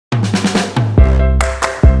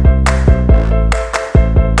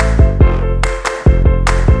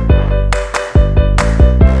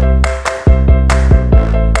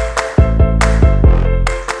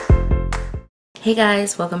Hey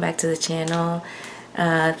guys, welcome back to the channel.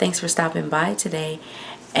 Thanks for stopping by today.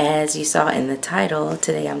 As you saw in the title,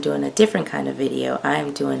 today I'm doing a different kind of video.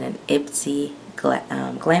 I'm doing an Ipsy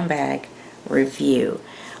Glam Bag review,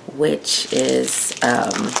 which is,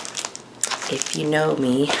 if you know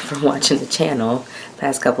me from watching the channel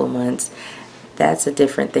past couple of months, that's a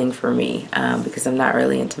different thing for me because I'm not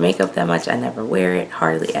really into makeup that much. I never wear it,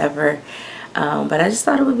 hardly ever. But I just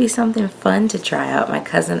thought it would be something fun to try out. My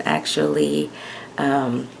cousin actually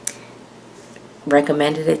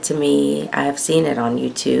recommended it to me. I have seen it on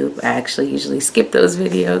YouTube. I actually usually skip those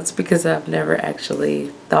videos because I've never actually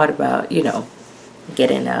thought about, you know,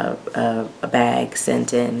 getting a bag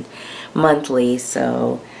sent in monthly.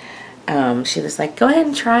 So she was like, go ahead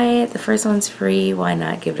and try it. The first one's free. Why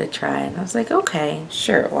not give it a try? And I was like, okay,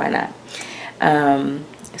 sure, why not?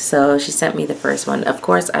 So she sent me the first one. Of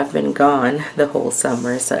course, I've been gone the whole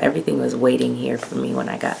summer, so everything was waiting here for me when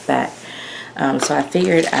I got back. So I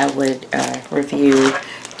figured I would review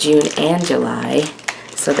June and July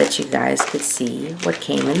so that you guys could see what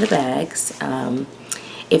came in the bags.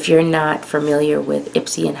 If you're not familiar with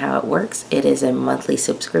Ipsy and how it works, it is a monthly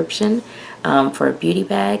subscription for a beauty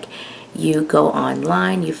bag. You go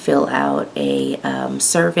online, you fill out a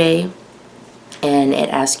survey, and it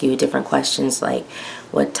asks you different questions like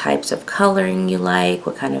what types of coloring you like,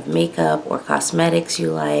 what kind of makeup or cosmetics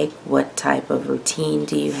you like, what type of routine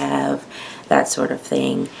do you have, that sort of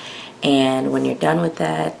thing. And when you're done with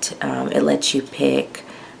that, it lets you pick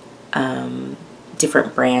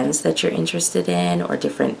different brands that you're interested in or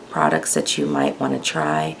different products that you might want to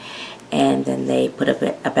try, and then they put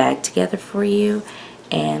a bag together for you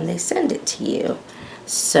and they send it to you.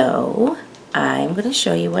 So I'm going to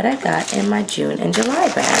show you what I got in my June and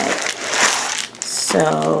July bag.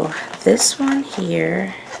 So this one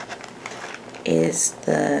here is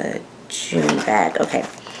the June bag. Okay,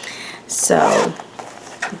 so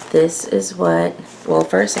this is what, well,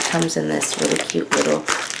 first it comes in this really cute little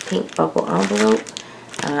pink bubble envelope,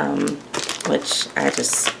 which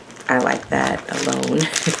I like that alone.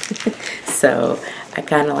 So I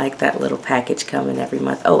kind of like that little package coming every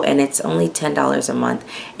month. Oh, and it's only $10 a month,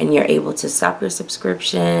 and you're able to stop your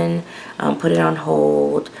subscription, put it on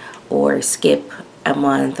hold, or skip a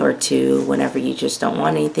month or two whenever you just don't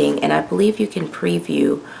want anything. And I believe you can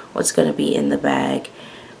preview what's going to be in the bag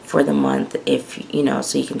for the month, if you know,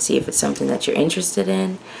 so you can see if it's something that you're interested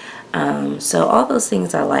in. So all those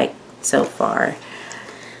things I like so far.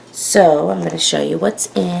 So I'm going to show you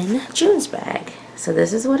what's in June's bag. So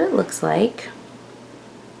this is what it looks like.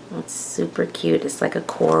 It's super cute. It's like a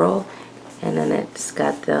coral, and then it's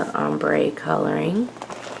got the ombre coloring.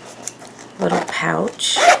 Little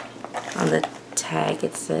pouch. On the tag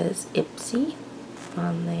it says Ipsy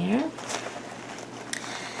on there.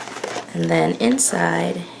 And then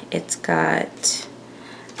inside it's got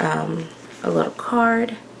a little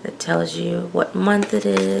card that tells you what month it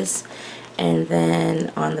is, and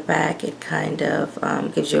then on the back it kind of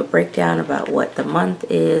gives you a breakdown about what the month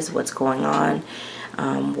is, what's going on,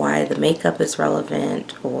 why the makeup is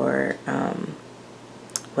relevant, or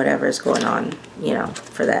whatever is going on, you know,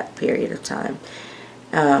 for that period of time.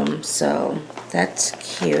 So that's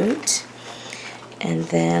cute. And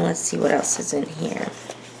then let's see what else is in here.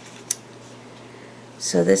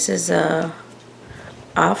 So this is a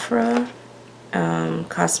Afra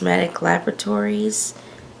Cosmetic Laboratories,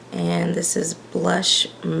 and this is Blush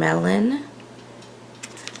Melon.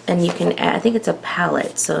 And you can add, I think it's a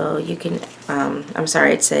palette, so you can, I'm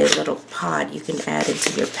sorry, it's a little pod you can add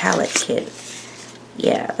into your palette kit.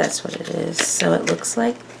 Yeah, that's what it is. So it looks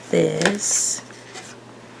like this,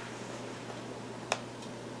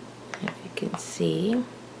 if you can see.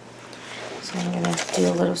 So I'm going to do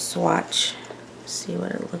a little swatch, see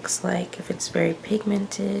what it looks like, if it's very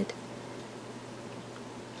pigmented.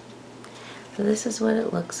 So this is what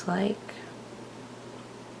it looks like.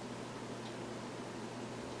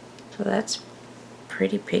 So that's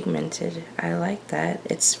pretty pigmented. I like that.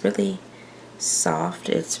 It's really soft.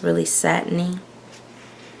 It's really satiny.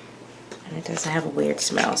 And it doesn't have a weird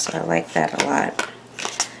smell, so I like that a lot.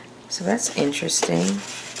 So that's interesting.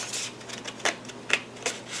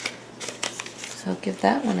 So I'll give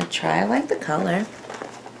that one a try. I like the color.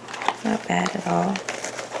 Not bad at all.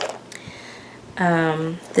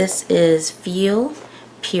 This is Feel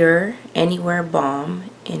Pure Anywhere Balm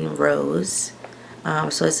in Rose.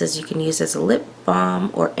 So it says you can use as a lip balm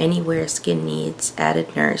or anywhere skin needs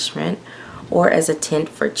added nourishment, or as a tint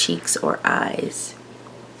for cheeks or eyes.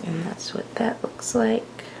 And that's what that looks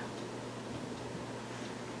like.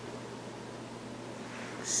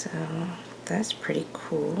 So that's pretty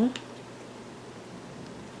cool.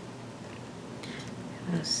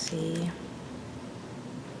 Let's see.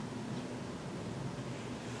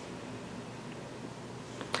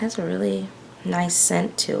 has a really nice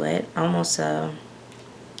scent to it, almost a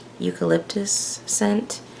eucalyptus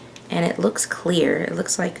scent, and it looks clear. It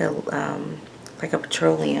looks like a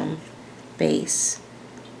petroleum base,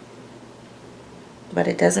 but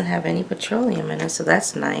it doesn't have any petroleum in it, so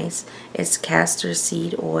that's nice. It's castor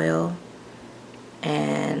seed oil,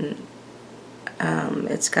 and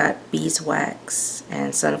it's got beeswax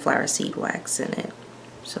and sunflower seed wax in it,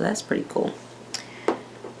 so that's pretty cool.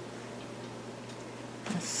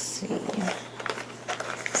 Let's see.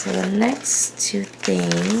 So the next two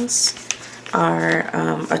things are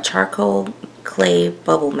a charcoal clay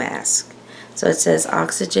bubble mask. So it says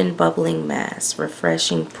oxygen bubbling mask,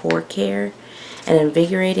 refreshing pore care, an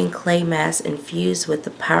invigorating clay mask infused with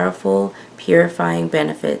the powerful purifying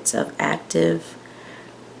benefits of active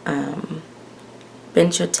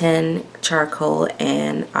benzotin charcoal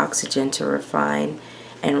and oxygen to refine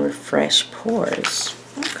and refresh pores.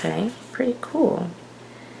 Okay, pretty cool.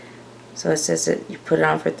 So it says that you put it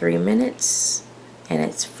on for 3 minutes and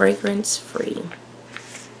it's fragrance free.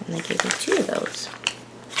 And they gave me 2 of those.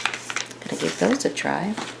 Gonna give those a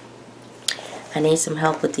try. I need some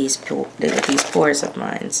help with these pores of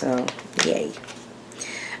mine, so yay.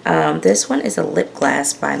 This one is a lip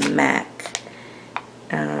gloss by MAC.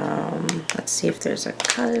 Let's see if there's a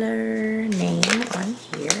color name on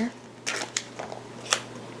here.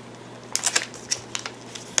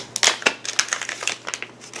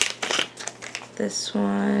 This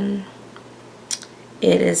one,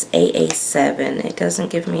 it is AA7. It doesn't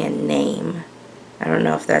give me a name. I don't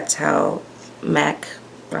know if that's how MAC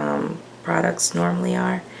products normally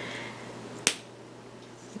are.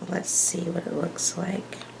 Let's see what it looks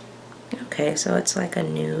like. Okay, so it's like a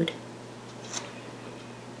nude.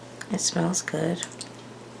 It smells good.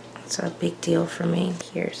 It's a big deal for me.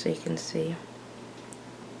 Here, so you can see.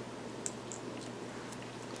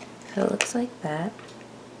 So it looks like that.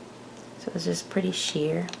 So it's just pretty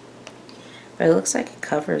sheer. But it looks like it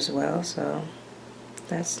covers well, so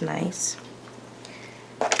that's nice.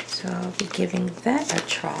 So I'll be giving that a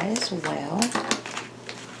try as well.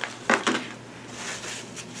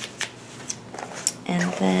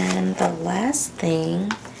 And then the last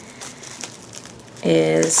thing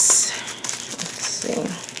is, let's see.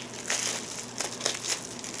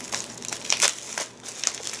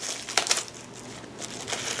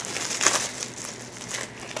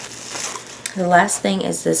 The last thing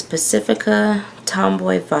is this Pacifica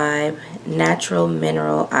Tomboy Vibe Natural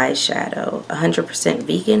Mineral Eyeshadow. 100%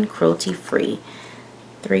 vegan, cruelty free.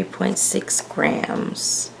 3.6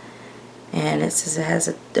 grams. And it says it has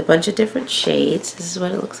a bunch of different shades. This is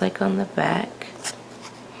what it looks like on the back.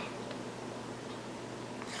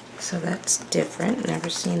 So that's different. Never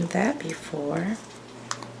seen that before.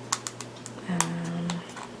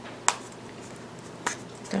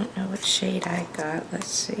 Don't know what shade I got. Let's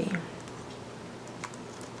see.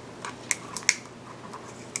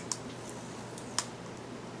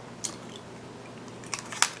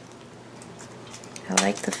 I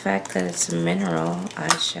like the fact that it's a mineral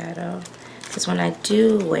eyeshadow, because when I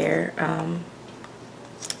do wear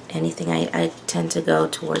anything, I tend to go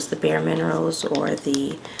towards the Bare Minerals or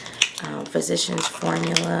the Physicians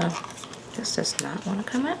Formula. This does not want to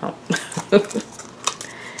come out.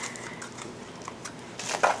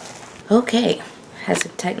 Okay, has a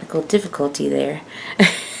technical difficulty there.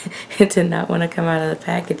 It did not want to come out of the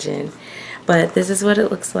packaging, but this is what it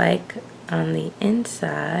looks like on the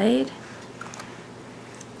inside.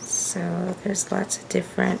 So there's lots of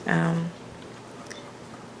different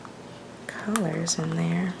colors in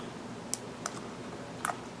there.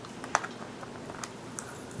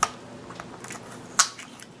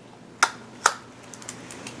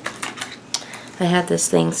 I had this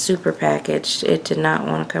thing super packaged. It did not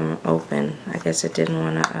want to come open. I guess it didn't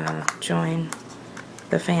want to join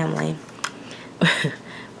the family.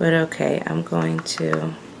 But okay, I'm going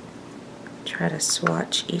to try to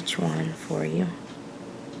swatch each one for you.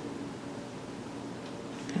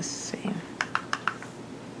 Let's see.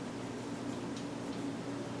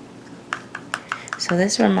 So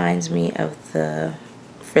this reminds me of the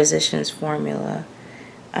Physicians Formula.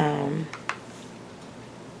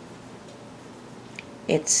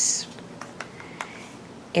 It's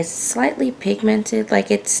slightly pigmented, like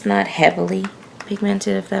it's not heavily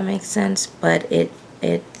pigmented, if that makes sense, but it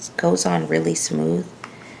goes on really smooth.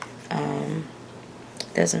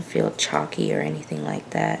 Doesn't feel chalky or anything like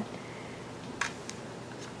that.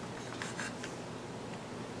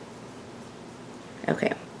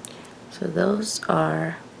 Okay, so those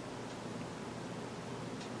are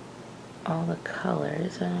all the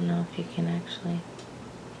colors. I don't know if you can actually...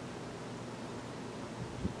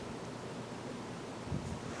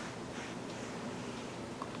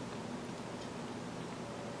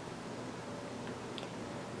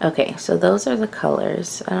 Okay, so those are the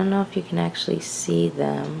colors. I don't know if you can actually see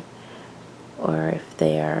them or if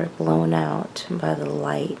they are blown out by the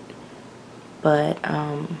light, but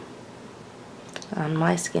on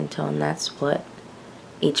my skin tone, that's what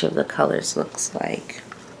each of the colors looks like.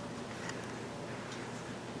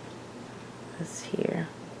 This here.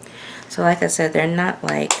 So like I said, they're not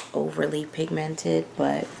like overly pigmented,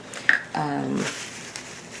 but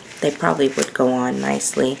they probably would go on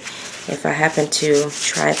nicely. If I happen to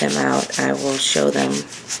try them out, I will show them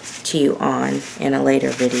to you on in a later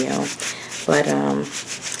video. But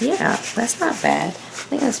yeah, that's not bad. I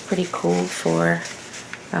think that's pretty cool for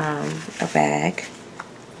a bag.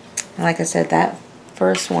 And like I said, that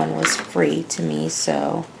first one was free to me,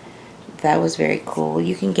 so that was very cool.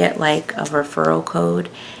 You can get like a referral code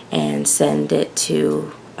and send it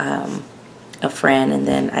to a friend, and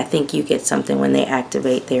then I think you get something when they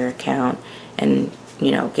activate their account and,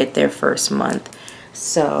 you know, get their first month.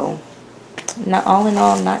 So not all in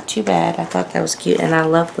all, not too bad. I thought that was cute, and I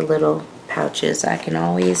love the little pouches. I can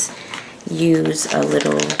always use a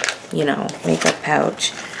little, you know, makeup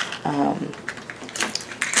pouch.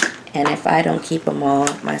 And if I don't keep them all,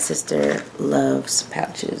 my sister loves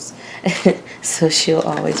pouches. So she'll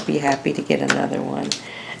always be happy to get another one.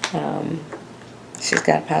 She's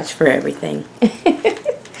got a pouch for everything.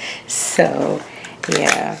 So,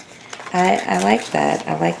 yeah. I like that.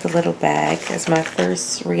 I like the little bag as my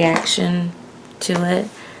first reaction to it.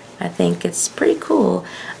 I think it's pretty cool.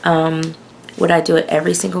 Would I do it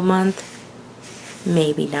every single month?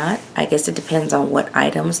 Maybe not. I guess it depends on what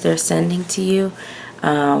items they're sending to you.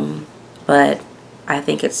 But I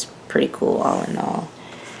think it's pretty cool all in all.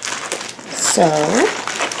 So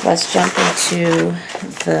let's jump into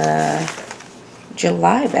the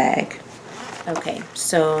July bag. Okay,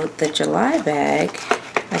 so the July bag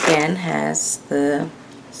again has the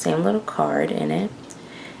same little card in it,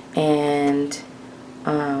 and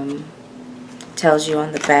tells you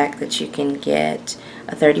on the back that you can get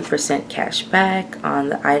a 30% cash back on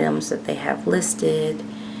the items that they have listed,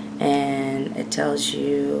 and it tells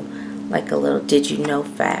you like a little did you know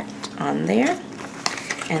fact on there.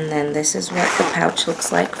 And then this is what the pouch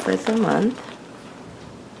looks like for the month.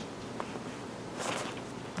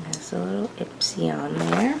 There's a little Ipsy on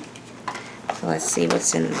there. So let's see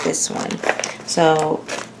what's in this one. So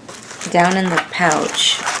down in the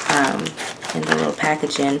pouch, in the little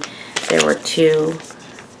packaging, there were two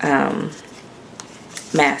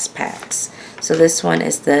mask packs. So this one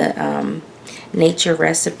is the Nature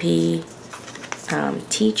Recipe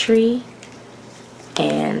tea tree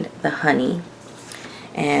and the honey,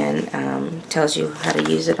 and tells you how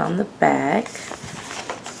to use it on the back,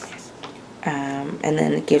 and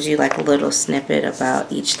then it gives you like a little snippet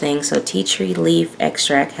about each thing. So tea tree leaf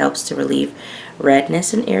extract helps to relieve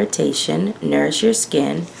redness and irritation, nourish your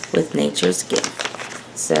skin with nature's gift,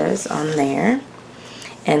 it says on there.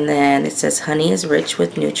 And then it says honey is rich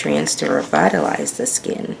with nutrients to revitalize the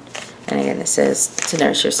skin. And again, it says to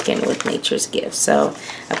nourish your skin with nature's gift. So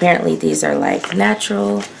apparently these are like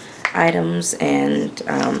natural items, and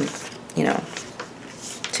you know,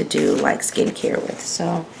 to do like skincare with.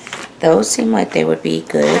 So those seem like they would be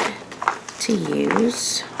good to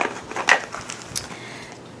use.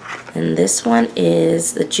 And this one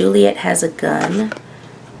is the Juliet Has a Gun,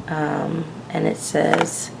 and it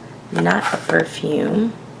says not a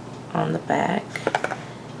perfume on the back.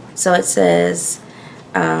 So it says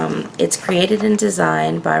it's created and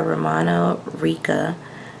designed by Romano Rica,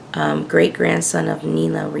 great-grandson of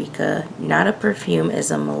Nina Rica. Not a perfume is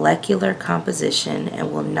a molecular composition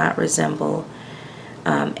and will not resemble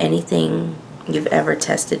anything you've ever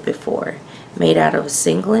tested before. Made out of a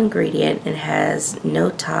single ingredient and has no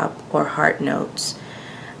top or heart notes.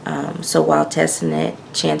 So while testing it,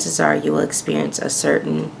 chances are you will experience a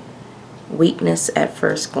certain weakness at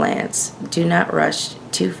first glance. Do not rush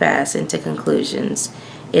too fast into conclusions.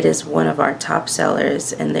 It is one of our top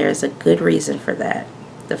sellers, and there is a good reason for that.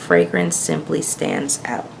 The fragrance simply stands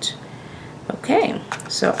out. Okay,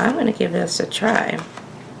 so I'm going to give this a try.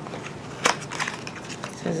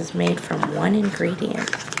 It says it's made from one ingredient.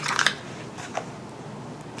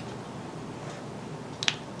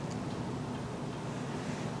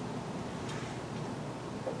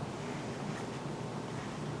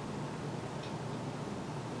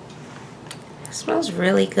 It smells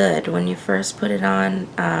really good. When you first put it on,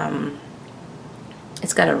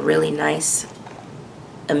 it's got a really nice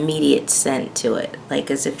immediate scent to it, like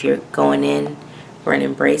as if you're going in for an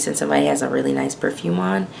embrace and somebody has a really nice perfume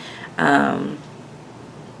on.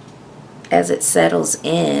 As it settles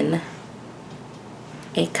in,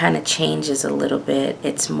 it kind of changes a little bit.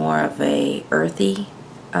 It's more of a earthy,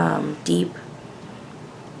 deep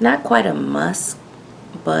not quite a musk,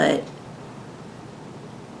 but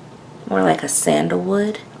more like a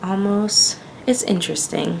sandalwood almost. It's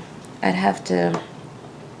interesting. I'd have to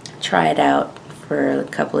try it out for a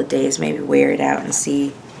couple of days, maybe wear it out and see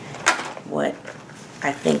what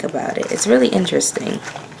I think about it. It's really interesting.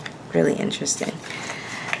 Really interesting.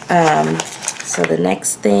 So the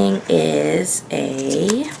next thing is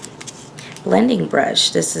a blending brush.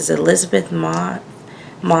 This is Elizabeth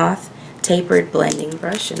Moth tapered blending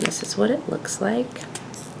brush, and this is what it looks like.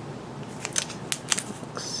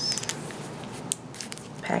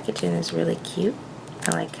 Packaging is really cute.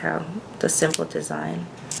 I like how the simple design.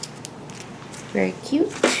 Very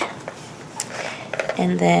cute.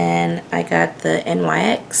 And then I got the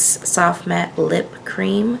NYX Soft Matte Lip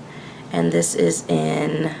Cream, and this is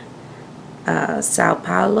in Sao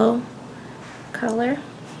Paulo color.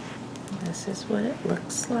 This is what it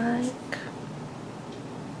looks like.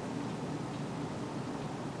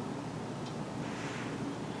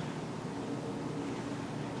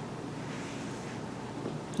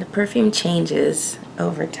 The perfume changes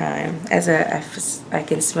over time as I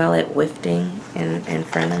can smell it wafting in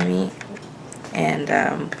front of me, and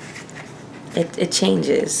it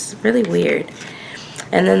changes. Really weird.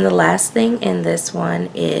 And then the last thing in this one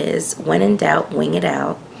is When in Doubt, Wing It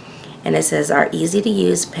Out. And it says, our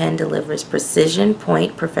easy-to-use pen delivers precision,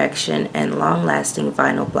 point, perfection, and long-lasting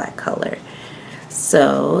vinyl black color.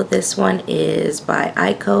 So this one is by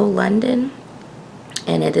Ico London,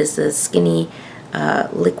 and it is a skinny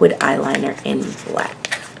liquid eyeliner in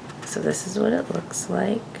black. So this is what it looks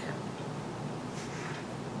like.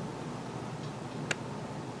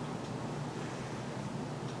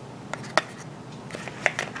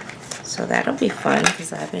 So that'll be fun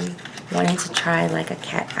because I've been wanting to try like a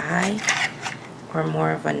cat eye or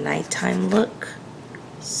more of a nighttime look.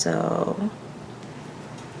 So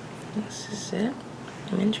this is it.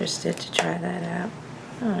 I'm interested to try that out.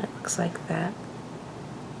 Oh, it looks like that.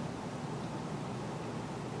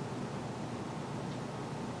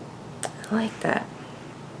 I like that.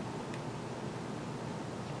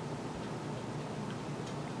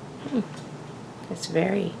 It's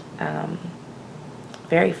very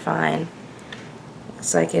very fine.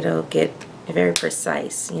 It's like it'll get very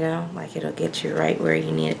precise, you know, like it'll get you right where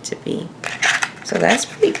you need it to be. So that's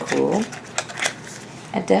pretty cool.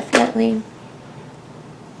 I'm definitely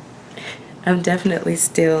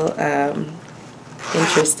still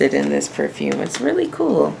interested in this perfume. It's really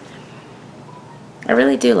cool. I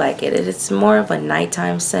really do like it. It's more of a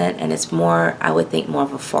nighttime scent, and it's more, I would think, more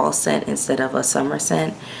of a fall scent instead of a summer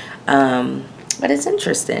scent. But it's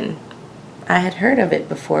interesting. I had heard of it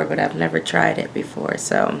before, but I've never tried it before,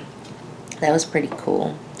 so that was pretty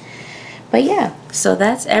cool. But yeah, so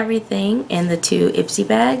that's everything in the two Ipsy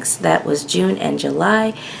bags. That was June and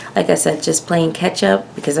July. Like I said, just playing catch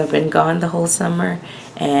up because I've been gone the whole summer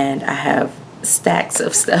and I have stacks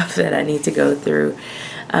of stuff that I need to go through.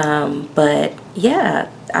 But yeah,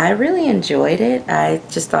 I really enjoyed it. I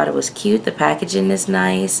just thought it was cute. The packaging is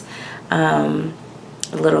nice. A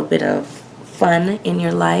little bit of fun in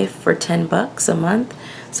your life for 10 bucks a month,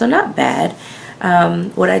 so not bad.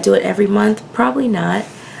 Would I do it every month? Probably not,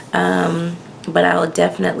 but I will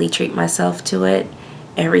definitely treat myself to it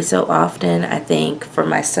every so often. I think for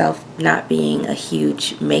myself, not being a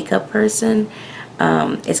huge makeup person,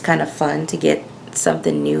 it's kind of fun to get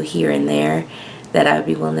something new here and there that I would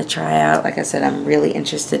be willing to try out. Like I said, I'm really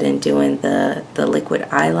interested in doing the liquid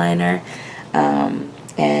eyeliner,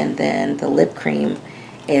 and then the lip cream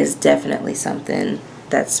is definitely something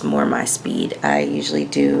that's more my speed. I usually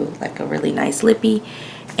do like a really nice lippy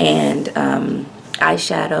and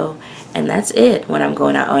eyeshadow, and that's it when I'm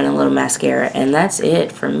going out, on a little mascara, and that's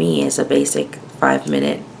it for me. Is a basic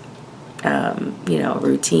 5-minute you know,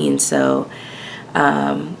 routine. So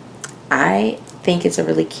I think it's a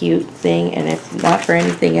really cute thing, and if not for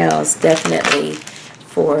anything else, definitely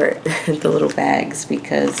for the little bags,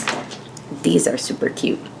 because these are super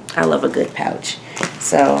cute. I love a good pouch,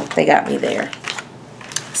 so they got me there.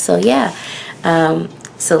 So yeah,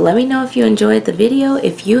 so let me know if you enjoyed the video.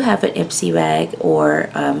 If you have an Ipsy bag or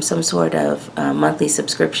some sort of monthly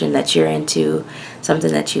subscription that you're into,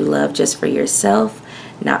 something that you love just for yourself,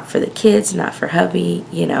 not for the kids, not for hubby,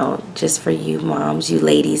 you know, just for you moms, you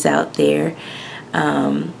ladies out there.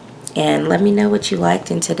 And let me know what you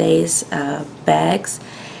liked in today's bags.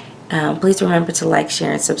 Please remember to like,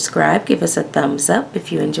 share, and subscribe. Give us a thumbs up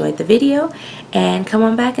if you enjoyed the video, and come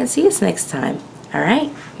on back and see us next time. All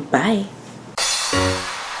right, bye.